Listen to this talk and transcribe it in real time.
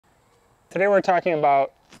Today we're talking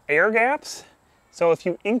about air gaps. So if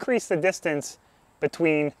you increase the distance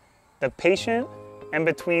between the patient and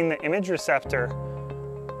between the image receptor,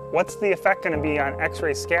 what's the effect going to be on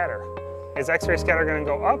X-ray scatter? Is X-ray scatter going to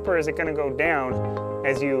go up or is it going to go down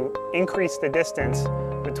as you increase the distance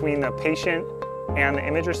between the patient and the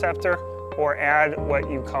image receptor or add what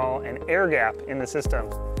you call an air gap in the system?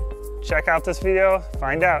 Check out this video,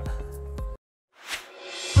 find out.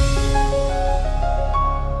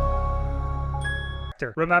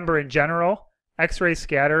 Remember, in general, X-ray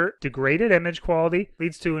scatter, degraded image quality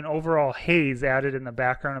leads to an overall haze added in the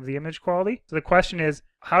background of the image quality. So the question is,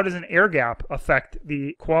 how does an air gap affect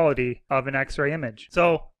the quality of an X-ray image?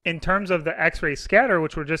 So in terms of the X-ray scatter,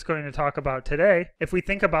 which we're just going to talk about today, if we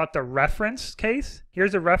think about the reference case,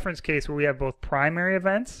 here's a reference case where we have both primary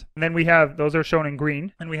events, and then we have, those are shown in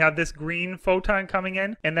green, and we have this green photon coming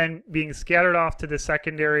in and then being scattered off to the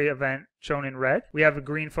secondary event shown in red. We have a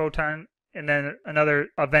green photon and then another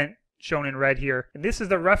event shown in red here. And this is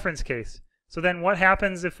the reference case. So then what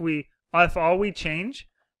happens if all we change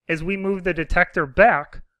is we move the detector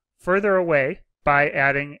back further away by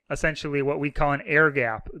adding essentially what we call an air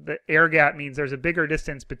gap. The air gap means there's a bigger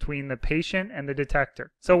distance between the patient and the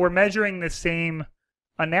detector. So we're measuring the same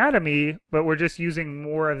anatomy, but we're just using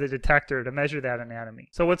more of the detector to measure that anatomy.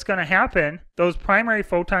 So what's going to happen, those primary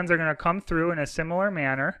photons are going to come through in a similar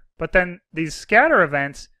manner, but then these scatter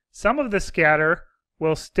events, some of the scatter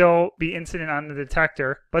will still be incident on the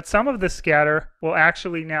detector, but some of the scatter will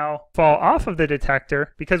actually now fall off of the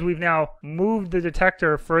detector because we've now moved the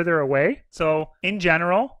detector further away. So in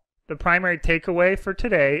general, the primary takeaway for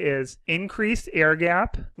today is increased air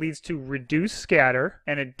gap leads to reduced scatter,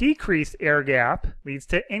 and a decreased air gap leads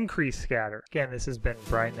to increased scatter. Again, this has been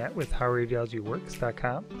Brian Nett with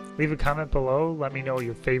HowRadiologyWorks.com. Leave a comment below. Let me know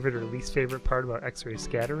your favorite or least favorite part about X-ray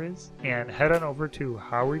scatter is. And head on over to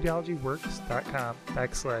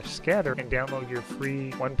HowRadiologyWorks.com/scatter and download your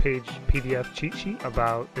free one-page PDF cheat sheet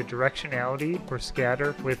about the directionality for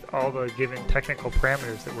scatter with all the given technical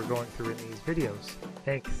parameters that we're going through in these videos.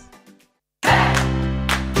 Thanks.